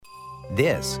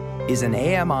This is an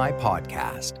AMI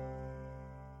podcast.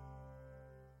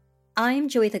 I'm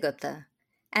Joeita Gupta,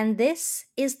 and this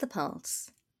is The Pulse.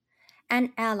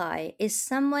 An ally is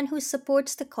someone who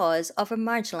supports the cause of a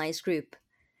marginalized group.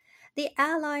 The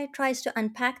ally tries to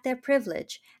unpack their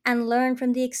privilege and learn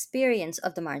from the experience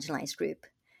of the marginalized group.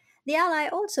 The ally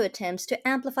also attempts to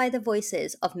amplify the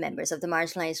voices of members of the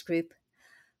marginalized group.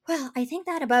 Well, I think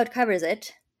that about covers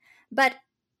it. But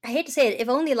I hate to say it, if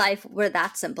only life were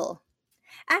that simple.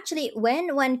 Actually,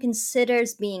 when one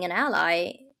considers being an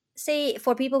ally, say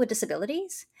for people with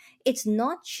disabilities, it's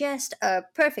not just a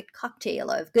perfect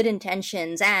cocktail of good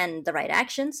intentions and the right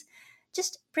actions.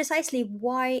 Just precisely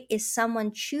why is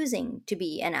someone choosing to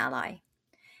be an ally?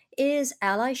 Is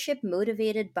allyship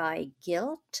motivated by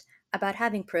guilt about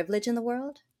having privilege in the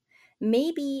world?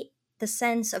 Maybe the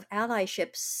sense of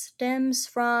allyship stems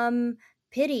from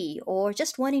pity or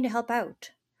just wanting to help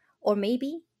out. Or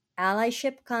maybe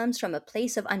allyship comes from a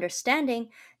place of understanding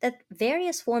that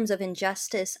various forms of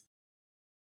injustice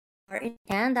are,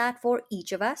 and that for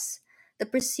each of us, the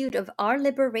pursuit of our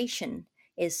liberation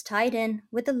is tied in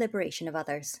with the liberation of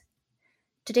others.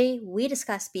 Today, we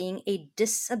discuss being a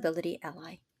disability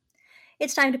ally.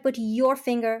 It's time to put your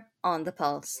finger on the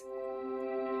pulse.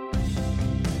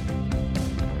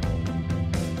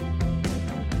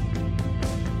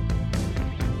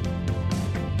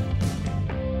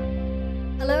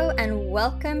 Hello and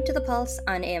welcome to The Pulse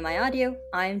on AMI Audio.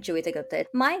 I'm Joeita Gupta.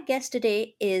 My guest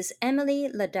today is Emily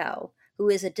Ladau, who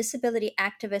is a disability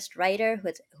activist writer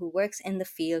who works in the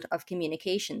field of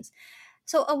communications.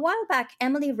 So a while back,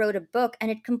 Emily wrote a book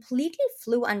and it completely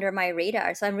flew under my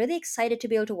radar. So I'm really excited to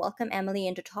be able to welcome Emily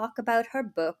and to talk about her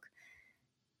book,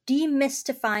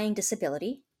 Demystifying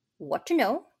Disability: What to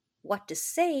Know, What to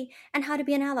Say, and How to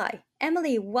Be an Ally.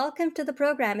 Emily, welcome to the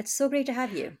program. It's so great to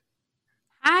have you.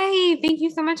 Hi, thank you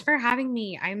so much for having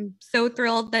me. I'm so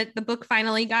thrilled that the book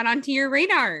finally got onto your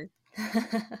radar.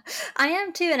 I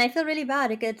am too, and I feel really bad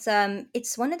because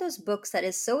it's one of those books that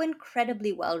is so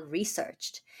incredibly well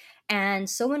researched and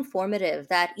so informative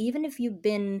that even if you've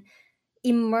been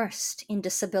immersed in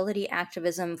disability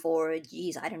activism for,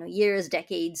 geez, I don't know, years,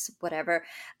 decades, whatever,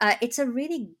 it's a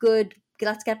really good,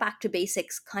 let's get back to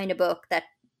basics kind of book that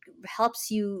helps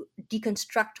you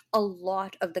deconstruct a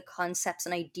lot of the concepts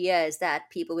and ideas that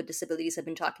people with disabilities have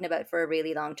been talking about for a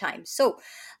really long time. So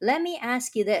let me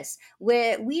ask you this,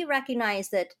 where we recognize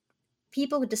that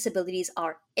people with disabilities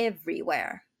are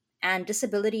everywhere and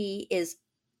disability is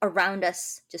around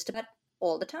us just about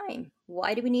all the time.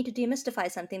 Why do we need to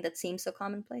demystify something that seems so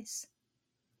commonplace?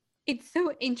 It's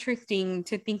so interesting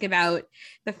to think about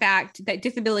the fact that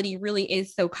disability really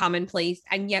is so commonplace,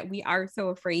 and yet we are so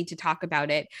afraid to talk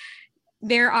about it.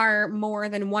 There are more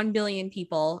than 1 billion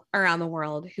people around the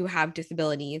world who have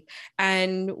disabilities.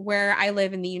 And where I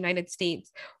live in the United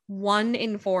States, 1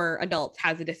 in 4 adults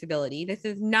has a disability. This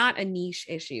is not a niche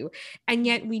issue. And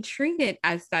yet we treat it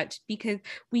as such because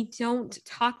we don't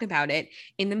talk about it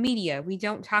in the media. We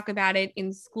don't talk about it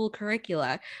in school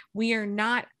curricula. We are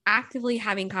not actively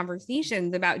having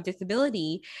conversations about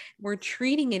disability. We're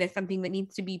treating it as something that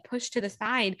needs to be pushed to the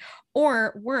side,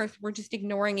 or worse, we're just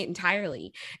ignoring it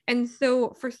entirely. And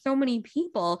so for so many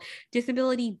people,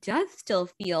 disability does still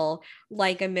feel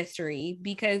like a mystery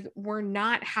because we're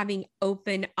not having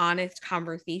open, honest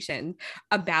conversations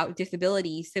about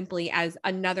disability simply as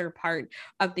another part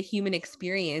of the human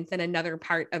experience and another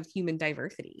part of human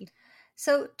diversity.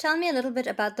 So tell me a little bit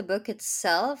about the book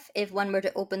itself. If one were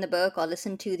to open the book or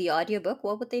listen to the audiobook,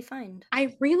 what would they find?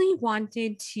 I really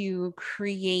wanted to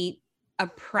create a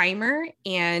primer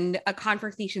and a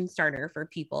conversation starter for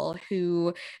people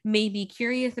who may be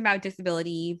curious about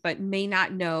disability, but may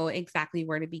not know exactly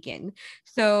where to begin.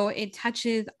 So it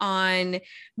touches on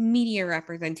media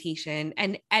representation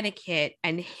and etiquette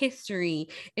and history.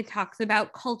 It talks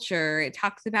about culture. It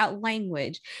talks about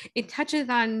language. It touches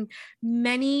on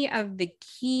many of the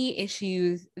key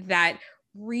issues that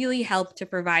really help to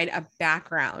provide a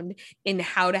background in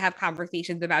how to have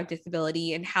conversations about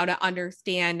disability and how to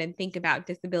understand and think about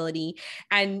disability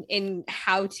and in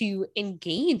how to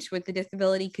engage with the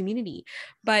disability community.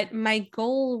 But my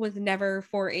goal was never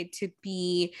for it to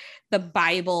be the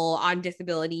Bible on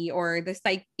disability or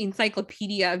the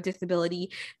encyclopedia of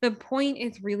disability. The point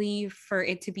is really for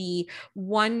it to be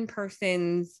one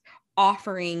person's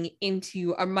offering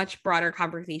into a much broader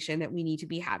conversation that we need to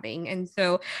be having. And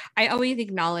so I always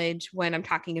acknowledge when I'm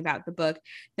talking about the book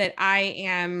that I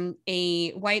am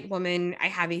a white woman. I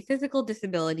have a physical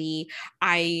disability.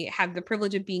 I have the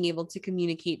privilege of being able to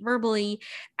communicate verbally.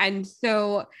 And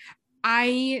so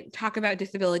I talk about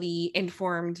disability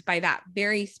informed by that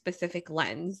very specific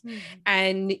lens.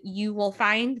 And you will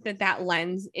find that that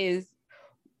lens is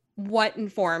what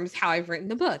informs how I've written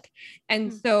the book.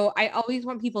 And so I always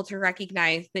want people to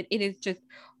recognize that it is just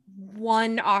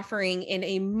one offering in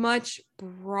a much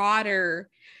broader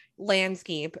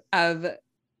landscape of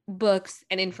books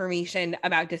and information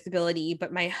about disability.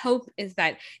 But my hope is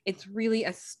that it's really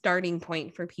a starting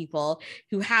point for people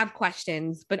who have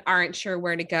questions but aren't sure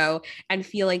where to go and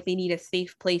feel like they need a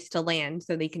safe place to land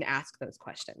so they can ask those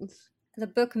questions. The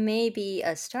book may be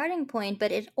a starting point,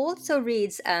 but it also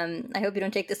reads, I hope you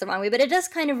don't take this the wrong way, but it does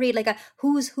kind of read like a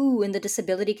who's who in the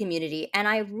disability community. And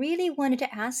I really wanted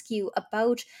to ask you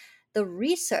about the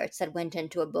research that went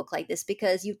into a book like this,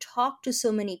 because you talk to so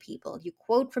many people, you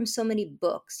quote from so many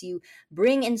books, you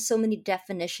bring in so many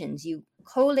definitions, you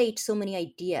collate so many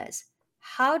ideas.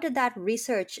 How did that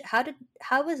research,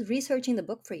 how was researching the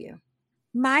book for you?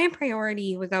 My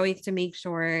priority was always to make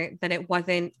sure that it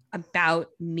wasn't about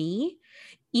me,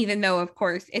 even though, of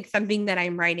course, it's something that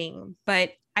I'm writing.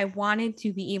 But I wanted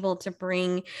to be able to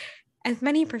bring as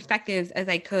many perspectives as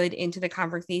I could into the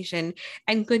conversation.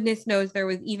 And goodness knows there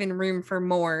was even room for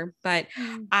more. But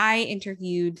I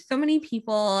interviewed so many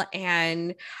people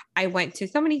and I went to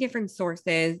so many different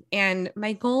sources. And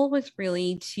my goal was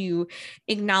really to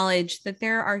acknowledge that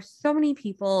there are so many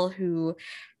people who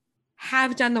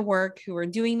have done the work, who are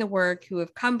doing the work, who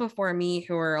have come before me,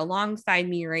 who are alongside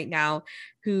me right now,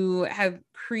 who have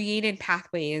created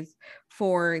pathways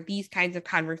for these kinds of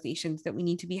conversations that we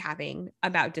need to be having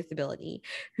about disability,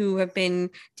 who have been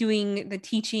doing the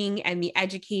teaching and the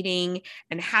educating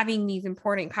and having these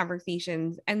important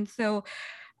conversations. And so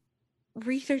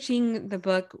researching the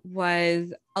book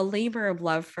was a labor of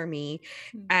love for me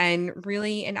and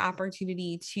really an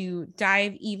opportunity to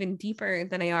dive even deeper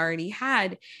than I already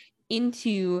had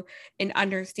into an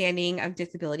understanding of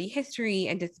disability history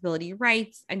and disability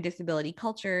rights and disability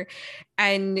culture.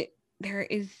 And there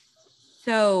is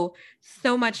so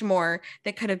much more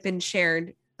that could have been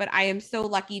shared. But I am so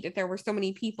lucky that there were so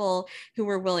many people who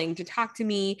were willing to talk to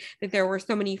me, that there were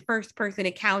so many first-person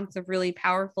accounts of really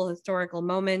powerful historical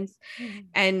moments.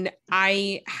 And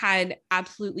I had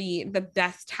absolutely the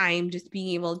best time just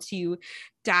being able to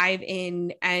dive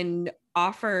in and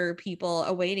offer people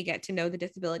a way to get to know the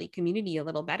disability community a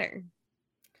little better.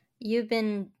 You've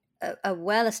been a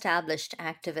well-established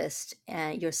activist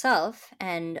yourself,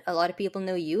 and a lot of people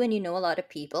know you, and you know a lot of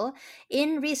people.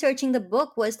 In researching the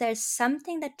book, was there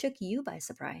something that took you by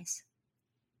surprise?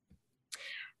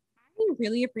 I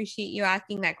really appreciate you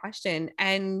asking that question.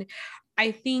 And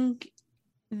I think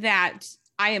that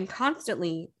I am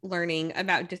constantly learning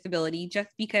about disability. Just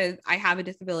because I have a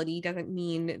disability doesn't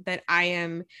mean that I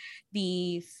am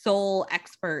the sole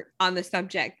expert on the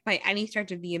subject by any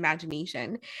stretch of the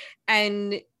imagination.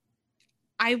 And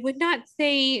I would not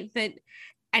say that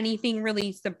anything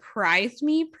really surprised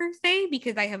me per se,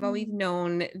 because I have always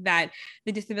known that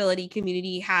the disability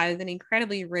community has an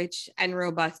incredibly rich and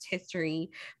robust history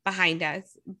behind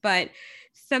us. But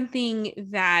something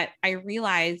that I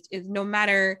realized is no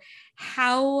matter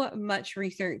how much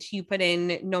research you put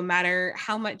in, no matter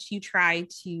how much you try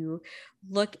to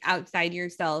look outside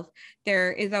yourself,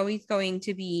 there is always going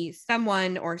to be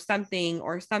someone or something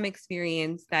or some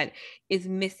experience that is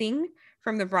missing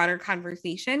from the broader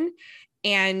conversation.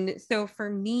 And so for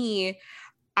me,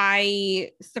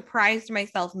 I surprised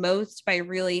myself most by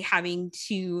really having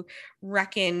to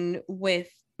reckon with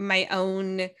my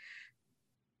own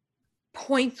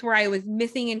points where I was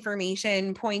missing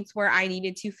information, points where I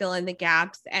needed to fill in the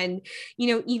gaps. And,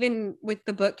 even with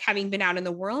the book having been out in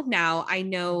the world now, I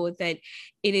know that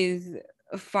it is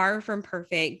far from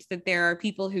perfect, that there are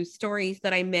people whose stories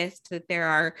that I missed, that there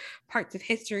are parts of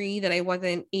history that I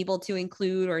wasn't able to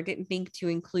include or didn't think to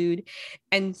include.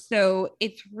 And so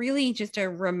it's really just a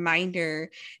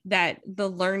reminder that the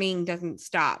learning doesn't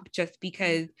stop just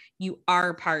because you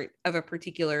are part of a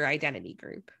particular identity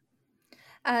group.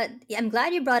 I'm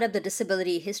glad you brought up the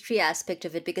disability history aspect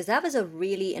of it, because that was a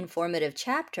really informative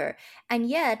chapter. And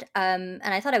yet, and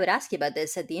I thought I would ask you about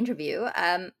this at the interview,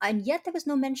 and yet there was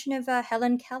no mention of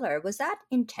Helen Keller. Was that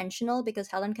intentional because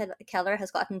Keller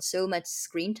has gotten so much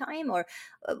screen time, or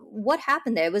what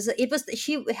happened there?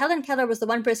 Helen Keller was the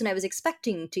one person I was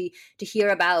expecting to hear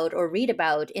about or read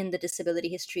about in the disability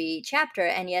history chapter,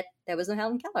 and yet there was no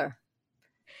Helen Keller.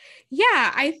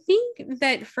 Yeah, I think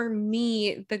that for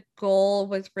me, the goal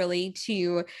was really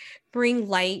to bring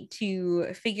light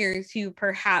to figures who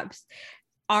perhaps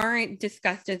aren't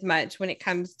discussed as much when it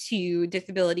comes to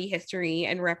disability history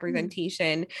and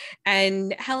representation.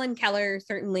 And Helen Keller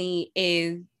certainly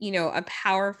is, a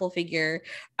powerful figure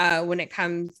when it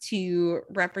comes to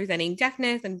representing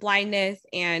deafness and blindness,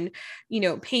 and,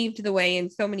 paved the way in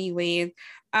so many ways.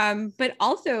 But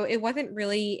also, it wasn't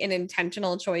really an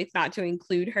intentional choice not to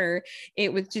include her.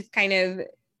 It was just kind of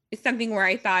something where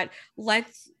I thought,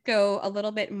 let's go a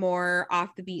little bit more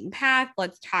off the beaten path.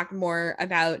 Let's talk more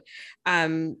about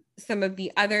some of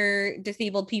the other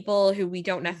disabled people who we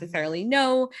don't necessarily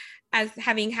know as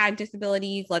having had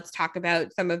disabilities. Let's talk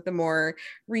about some of the more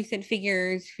recent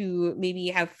figures who maybe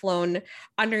have flown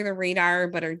under the radar,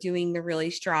 but are doing the really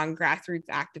strong grassroots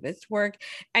activist work.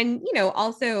 And,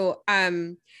 also,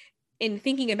 in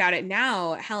thinking about it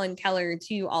now, Helen Keller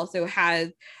too also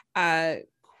has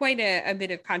quite a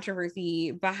bit of controversy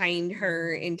behind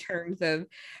her in terms of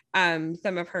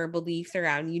some of her beliefs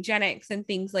around eugenics and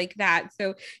things like that.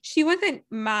 So she wasn't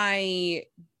my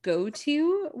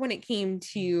go-to when it came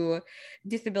to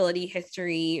disability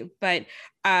history, but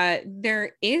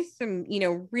there is some,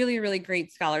 really, really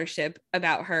great scholarship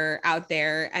about her out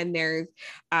there. And there's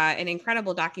an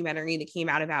incredible documentary that came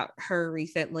out about her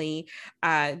recently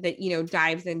that,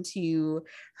 dives into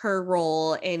her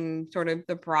role in sort of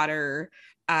the broader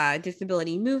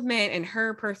disability movement and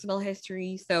her personal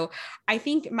history. So I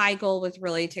think my goal was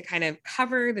really to kind of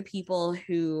cover the people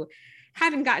who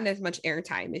haven't gotten as much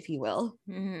airtime, if you will.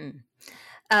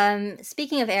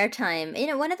 Speaking of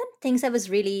airtime, one of the things that was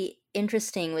really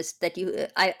interesting was that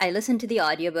I listened to the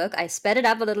audiobook. I sped it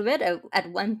up a little bit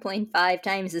at 1.5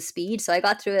 times the speed, so I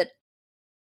got through it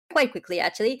quite quickly,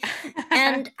 actually.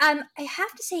 And I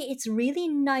have to say, it's really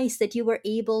nice that you were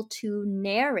able to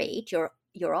narrate your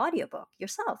audiobook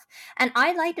yourself. And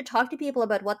I'd like to talk to people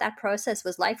about what that process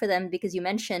was like for them, because you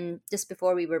mentioned just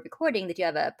before we were recording that you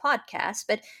have a podcast,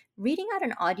 but reading out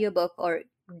an audiobook or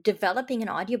developing an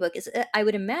audiobook is, I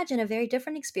would imagine, a very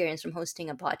different experience from hosting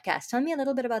a podcast. Tell me a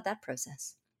little bit about that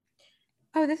process.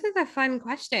 Oh, this is a fun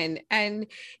question. And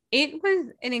it was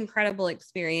an incredible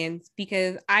experience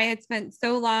because I had spent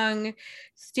so long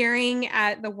staring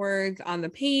at the words on the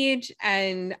page,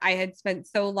 and I had spent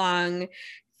so long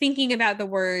thinking about the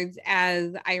words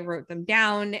as I wrote them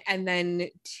down, and then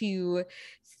to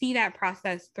see that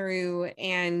process through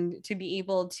and to be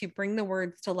able to bring the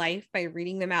words to life by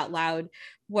reading them out loud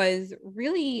was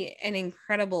really an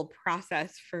incredible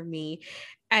process for me.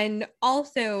 And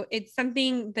also, it's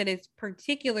something that is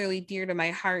particularly dear to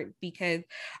my heart because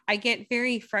I get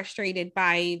very frustrated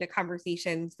by the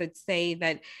conversations that say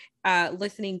that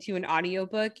listening to an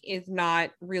audiobook is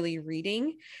not really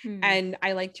reading. And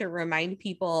I like to remind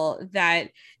people that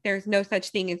there's no such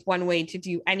thing as one way to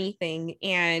do anything.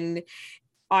 And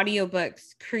audiobooks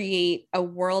create a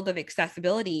world of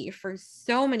accessibility for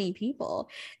so many people.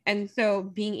 And so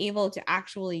being able to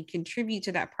actually contribute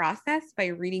to that process by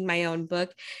reading my own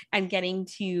book and getting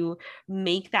to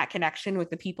make that connection with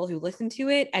the people who listen to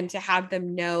it, and to have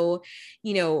them know,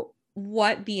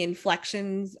 what the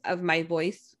inflections of my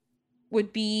voice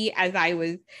would be as I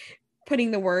was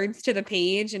putting the words to the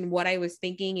page and what I was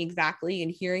thinking exactly,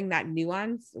 and hearing that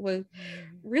nuance was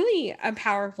really a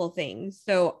powerful thing.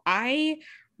 So I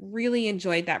really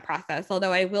enjoyed that process.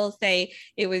 Although I will say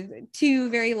it was 2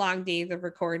 very long days of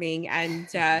recording. And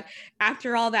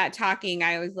after all that talking,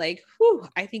 I was like, whew,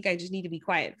 I think I just need to be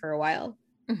quiet for a while.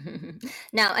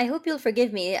 Now, I hope you'll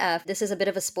forgive me if this is a bit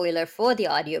of a spoiler for the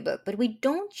audiobook, but we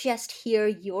don't just hear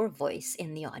your voice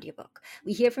in the audiobook.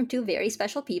 We hear from 2 very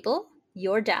special people,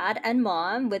 your dad and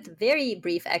mom, with very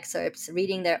brief excerpts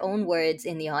reading their own words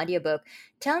in the audiobook.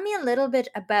 Tell me a little bit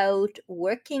about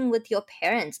working with your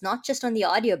parents, not just on the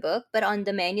audiobook, but on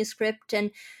the manuscript,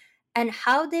 and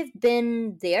how they've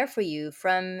been there for you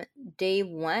from day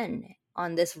one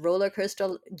on this roller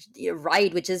coaster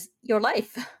ride, which is your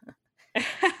life.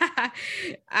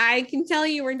 I can tell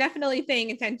you we're definitely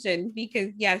paying attention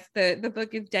because yes, the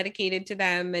book is dedicated to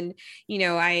them. And,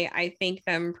 I thank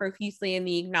them profusely in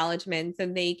the acknowledgments,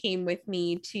 and they came with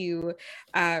me to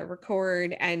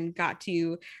record and got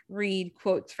to read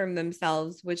quotes from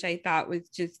themselves, which I thought was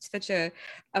just such a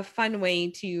fun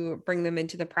way to bring them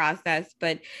into the process.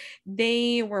 But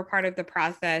they were part of the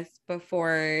process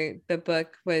before the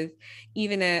book was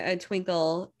even a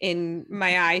twinkle in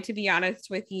my eye, to be honest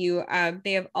with you.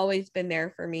 They have always been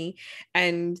there for me,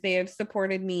 and they have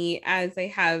supported me as I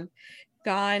have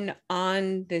gone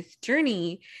on this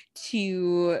journey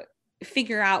to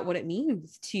figure out what it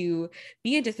means to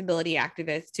be a disability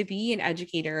activist, to be an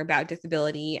educator about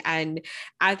disability. And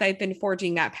as I've been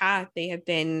forging that path, they have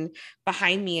been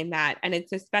behind me in that. And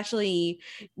it's especially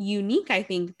unique, I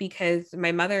think, because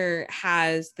my mother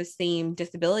has the same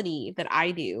disability that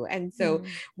I do. And so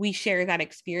we share that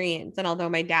experience. And although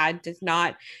my dad does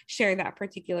not share that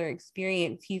particular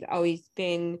experience, he's always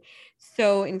been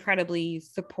so incredibly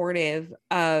supportive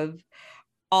of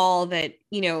all that,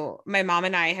 my mom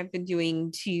and I have been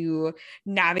doing to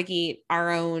navigate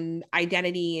our own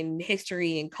identity and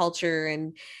history and culture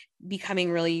and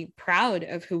becoming really proud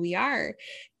of who we are.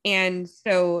 And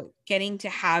so getting to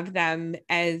have them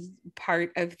as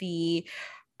part of the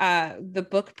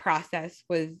book process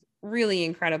was really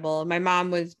incredible. My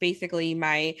mom was basically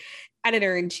my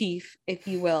editor in chief, if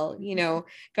you will,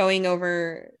 going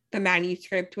over the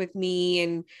manuscript with me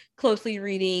and closely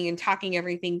reading and talking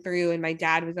everything through. And my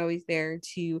dad was always there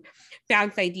to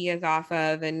bounce ideas off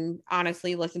of, and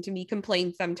honestly listen to me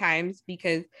complain sometimes,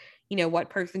 because what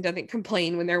person doesn't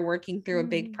complain when they're working through a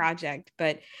big project.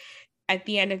 But at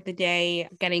the end of the day,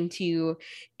 getting to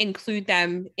include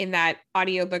them in that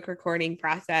audiobook recording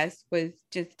process was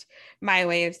just my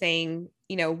way of saying,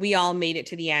 we all made it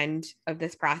to the end of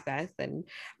this process, and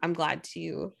I'm glad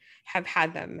to have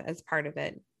had them as part of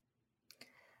it.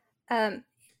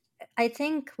 I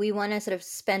think we want to sort of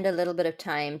spend a little bit of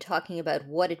time talking about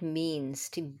what it means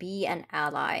to be an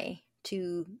ally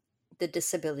to the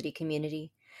disability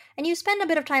community. And you spend a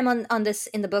bit of time on this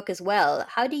in the book as well.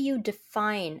 How do you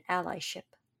define allyship?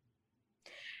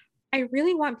 I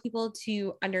really want people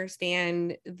to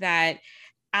understand that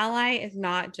ally is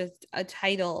not just a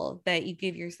title that you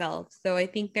give yourself. So I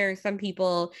think there are some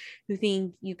people who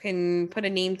think you can put a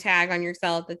name tag on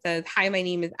yourself that says, "Hi, my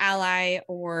name is Ally,"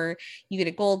 or you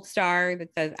get a gold star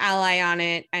that says Ally on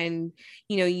it, and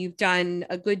you've done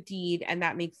a good deed and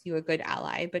that makes you a good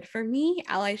ally. But for me,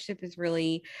 allyship is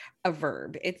really a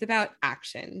verb. It's about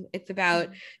action. It's about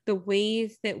the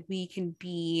ways that we can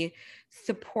be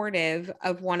supportive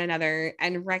of one another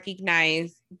and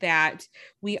recognize that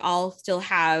we all still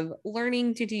have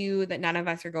learning to do, that none of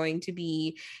us are going to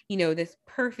be, this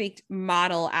perfect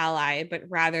model ally, but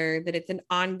rather that it's an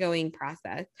ongoing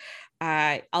process.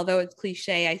 Although it's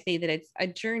cliche, I say that it's a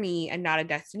journey and not a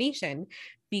destination,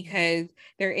 because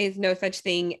there is no such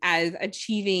thing as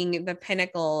achieving the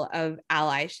pinnacle of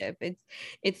allyship.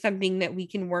 It's something that we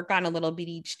can work on a little bit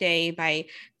each day by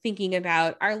thinking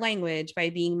about our language, by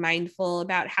being mindful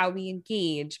about how we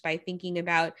engage, by thinking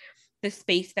about the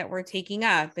space that we're taking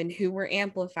up and who we're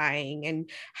amplifying and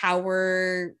how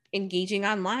we're engaging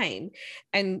online.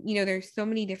 And, there's so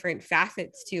many different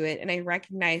facets to it. And I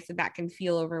recognize that can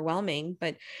feel overwhelming,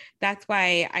 but that's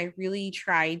why I really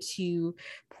try to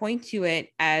point to it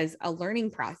as a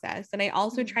learning process. And I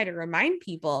also try to remind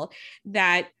people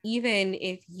that even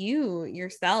if you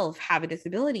yourself have a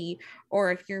disability,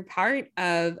 or if you're part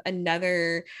of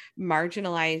another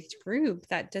marginalized group,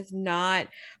 that does not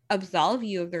absolve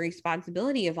you of the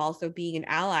responsibility of also being an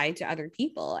ally to other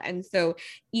people. And so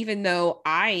even though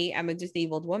I am a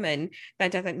disabled woman,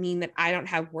 that doesn't mean that I don't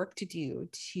have work to do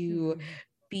to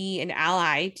be an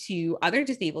ally to other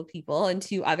disabled people and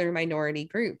to other minority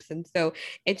groups. And so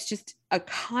it's just a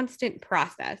constant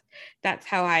process. That's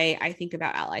how I think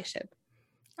about allyship.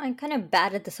 I kind of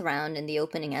batted this around in the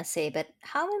opening essay, but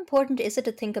how important is it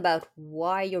to think about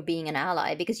why you're being an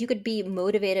ally? Because you could be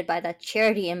motivated by that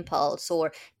charity impulse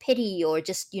or pity, or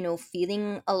just,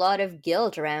 feeling a lot of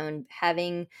guilt around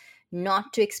having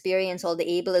not to experience all the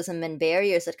ableism and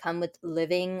barriers that come with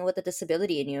living with a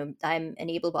disability. And, I'm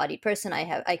an able-bodied person.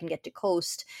 I can get to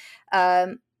coast.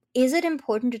 Is it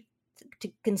important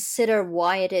to consider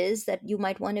why it is that you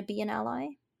might want to be an ally?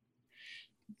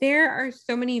 There are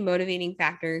so many motivating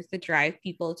factors that drive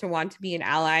people to want to be an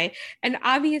ally. And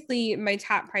obviously, my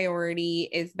top priority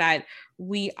is that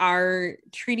we are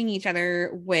treating each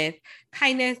other with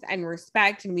kindness and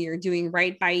respect, and we are doing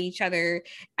right by each other.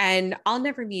 And I'll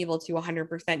never be able to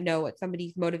 100% know what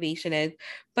somebody's motivation is.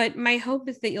 But my hope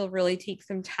is that you'll really take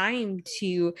some time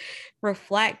to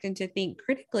reflect and to think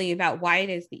critically about why it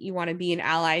is that you want to be an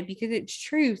ally, because it's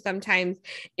true. Sometimes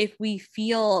if we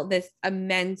feel this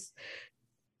immense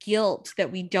guilt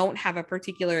that we don't have a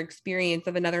particular experience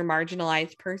of another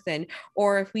marginalized person,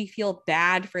 or if we feel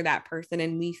bad for that person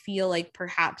and we feel like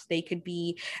perhaps they could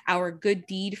be our good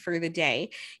deed for the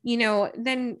day,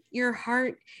 then your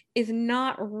heart is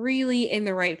not really in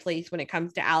the right place when it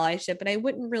comes to allyship. And I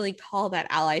wouldn't really call that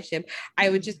allyship.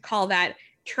 I would just call that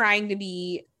trying to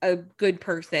be a good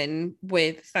person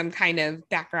with some kind of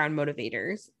background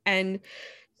motivators. And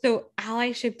so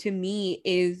allyship to me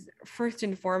is first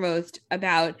and foremost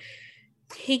about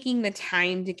taking the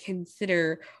time to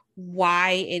consider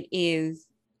why it is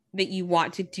that you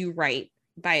want to do right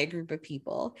by a group of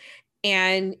people.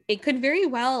 And it could very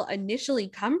well initially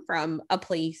come from a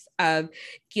place of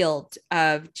guilt,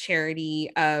 of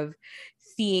charity, of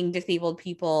seeing disabled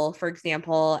people, for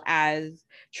example, as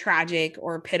tragic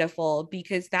or pitiful,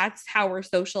 because that's how we're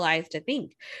socialized to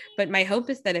think. But my hope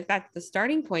is that if that's the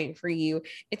starting point for you,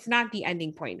 it's not the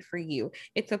ending point for you.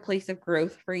 It's a place of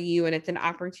growth for you, and it's an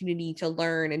opportunity to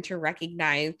learn and to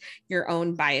recognize your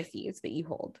own biases that you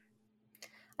hold.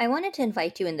 I wanted to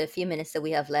invite you in the few minutes that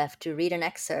we have left to read an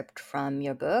excerpt from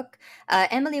your book.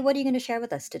 Emily, what are you going to share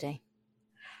with us today?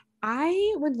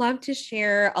 I would love to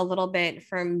share a little bit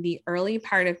from the early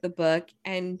part of the book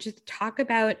and just talk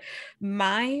about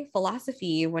my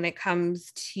philosophy when it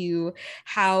comes to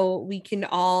how we can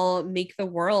all make the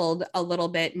world a little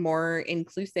bit more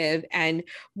inclusive and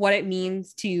what it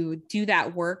means to do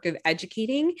that work of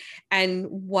educating and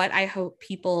what I hope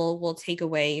people will take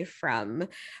away from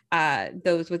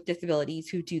those with disabilities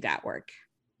who do that work.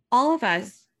 All of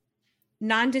us,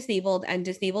 non-disabled and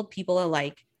disabled people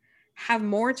alike, have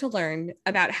more to learn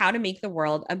about how to make the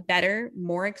world a better,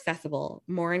 more accessible,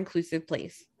 more inclusive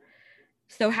place.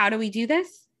 So, how do we do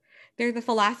this? There's a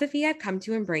philosophy I've come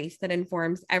to embrace that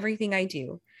informs everything I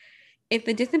do. If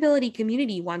the disability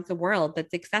community wants a world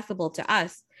that's accessible to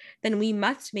us, then we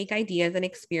must make ideas and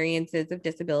experiences of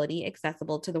disability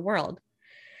accessible to the world.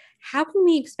 How can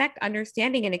we expect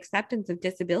understanding and acceptance of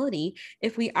disability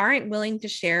if we aren't willing to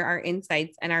share our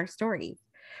insights and our stories?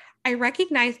 I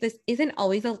recognize this isn't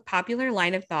always a popular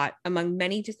line of thought among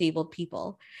many disabled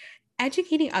people.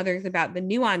 Educating others about the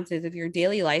nuances of your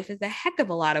daily life is a heck of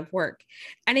a lot of work,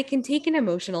 and it can take an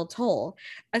emotional toll,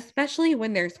 especially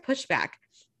when there's pushback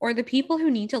or the people who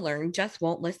need to learn just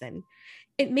won't listen.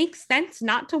 It makes sense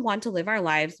not to want to live our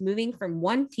lives moving from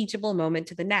one teachable moment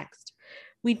to the next.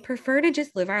 We'd prefer to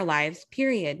just live our lives,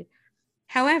 period.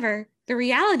 However, the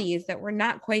reality is that we're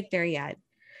not quite there yet.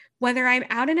 Whether I'm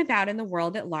out and about in the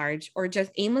world at large or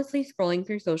just aimlessly scrolling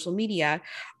through social media,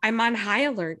 I'm on high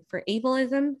alert for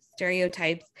ableism,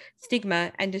 stereotypes,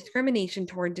 stigma, and discrimination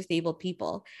toward disabled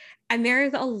people. And there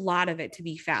is a lot of it to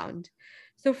be found.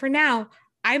 So for now,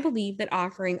 I believe that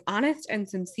offering honest and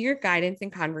sincere guidance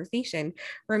and conversation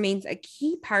remains a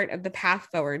key part of the path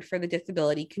forward for the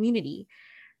disability community.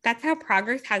 That's how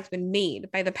progress has been made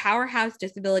by the powerhouse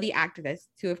disability activists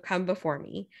who have come before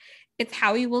me. It's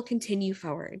how we will continue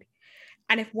forward.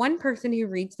 And if one person who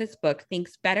reads this book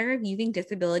thinks better of using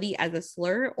disability as a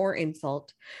slur or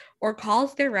insult, or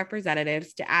calls their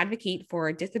representatives to advocate for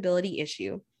a disability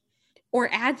issue, or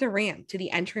adds a ramp to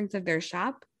the entrance of their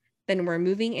shop, then we're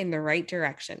moving in the right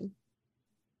direction.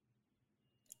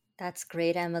 That's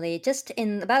great, Emily. Just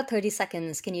in about 30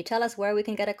 seconds, can you tell us where we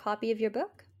can get a copy of your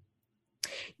book?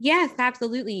 Yes,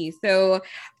 absolutely. So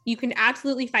you can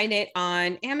absolutely find it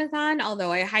on Amazon,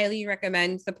 although I highly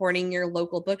recommend supporting your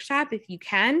local bookshop if you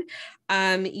can.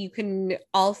 You can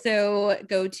also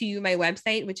go to my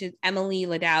website, which is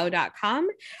emilyladau.com.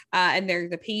 And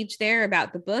there's a page there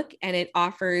about the book, and it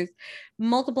offers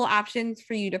multiple options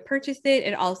for you to purchase it.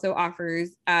 It also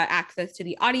offers access to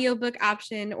the audiobook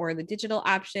option or the digital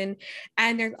option.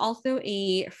 And there's also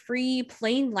a free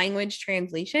plain language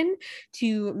translation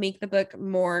to make the book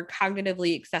more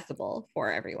cognitively accessible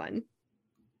for everyone.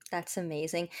 That's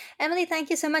amazing. Emily, thank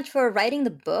you so much for writing the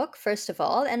book, first of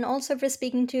all, and also for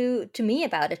speaking to me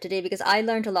about it today, because I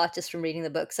learned a lot just from reading the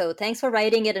book. So thanks for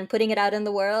writing it and putting it out in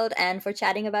the world and for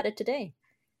chatting about it today.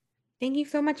 Thank you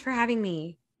so much for having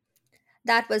me.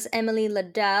 That was Emily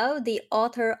Ladau, the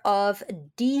author of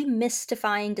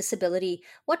Demystifying Disability: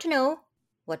 What to Know,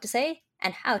 What to Say,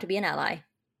 and How to Be an Ally.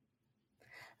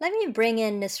 Let me bring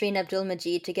in Nasreen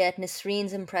Abdul-Majid to get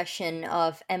Nasreen's impression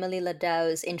of Emily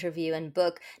Ladau's interview and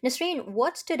book. Nasreen,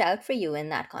 what stood out for you in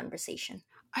that conversation?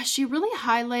 She really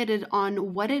highlighted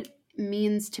on what it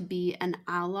means to be an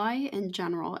ally in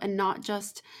general, and not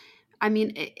just, I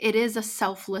mean, it is a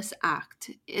selfless act.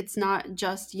 It's not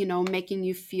just, making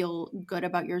you feel good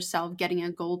about yourself, getting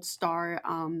a gold star.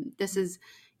 This is,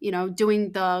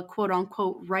 doing the quote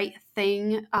unquote right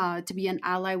thing to be an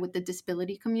ally with the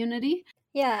disability community.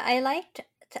 Yeah,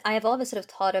 I have always sort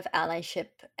of thought of allyship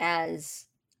as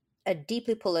a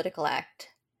deeply political act,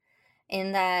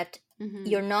 in that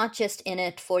you're not just in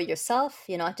it for yourself.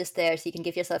 You're not just there so you can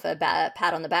give yourself a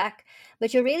pat on the back,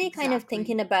 but you're really kind of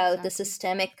thinking about the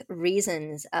systemic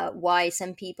reasons why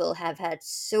some people have had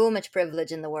so much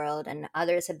privilege in the world and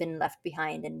others have been left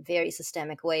behind in very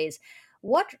systemic ways.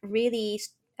 What really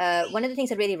one of the things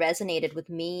that really resonated with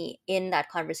me in that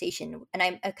conversation, and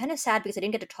I'm kind of sad because I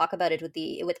didn't get to talk about it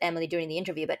with Emily during the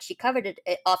interview, but she covered it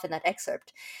off in that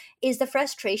excerpt, is the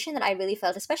frustration that I really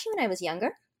felt, especially when I was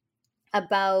younger,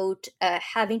 about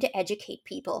having to educate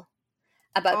people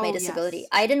about my disability. Yes.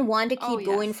 I didn't want to keep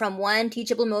going Yes. from one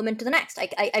teachable moment to the next.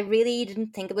 I really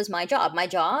didn't think it was my job. My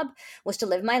job was to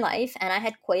live my life, and I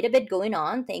had quite a bit going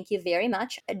on. Thank you very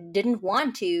much. I didn't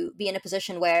want to be in a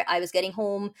position where I was getting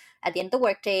home at the end of the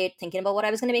workday, thinking about what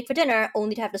I was going to make for dinner,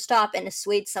 only to have to stop and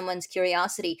assuage someone's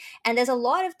curiosity. And there's a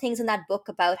lot of things in that book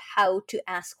about how to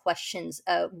ask questions,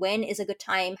 when is a good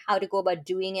time, how to go about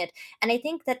doing it. And I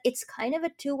think that it's kind of a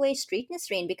two-way street,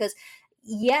 Nasreen, because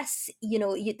yes,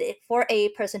 for a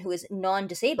person who is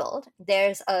non-disabled,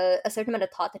 there's a certain amount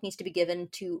of thought that needs to be given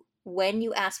to when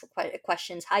you ask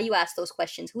questions, how you ask those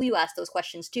questions, who you ask those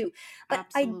questions to. But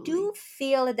I do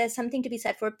feel that there's something to be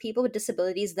said for people with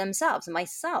disabilities themselves,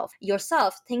 myself,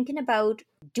 yourself, thinking about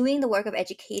doing the work of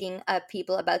educating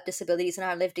people about disabilities and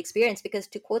our lived experience. Because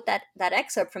to quote that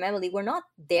excerpt from Emily, we're not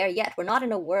there yet. We're not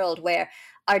in a world where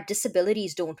our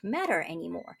disabilities don't matter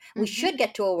anymore. We should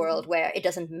get to a world where it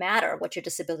doesn't matter what your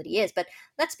disability is. But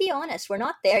let's be honest, we're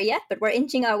not there yet, but we're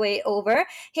inching our way over.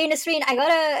 Hey, Nasreen,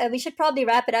 we should probably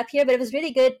wrap it up here, but it was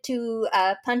really good to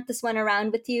punt this one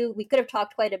around with you. We could have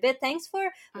talked quite a bit. Thanks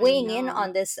for weighing in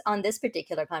on this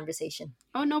particular conversation.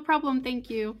 Oh, no problem.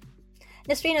 Thank you.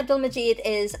 Nasreen Abdul-Majid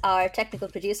is our technical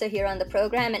producer here on the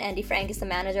program, and Andy Frank is the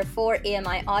manager for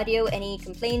AMI Audio. Any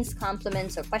complaints,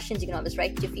 compliments, or questions, you can always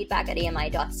write to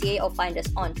feedback@ami.ca or find us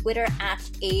on Twitter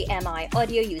 @AMI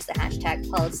Audio. Use the hashtag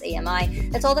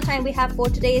PulseAMI. That's all the time we have for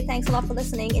today. Thanks a lot for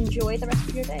listening. Enjoy the rest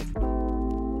of your day.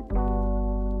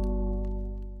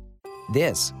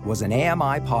 This was an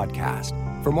AMI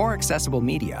podcast. For more accessible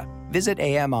media, visit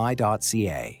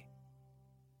ami.ca.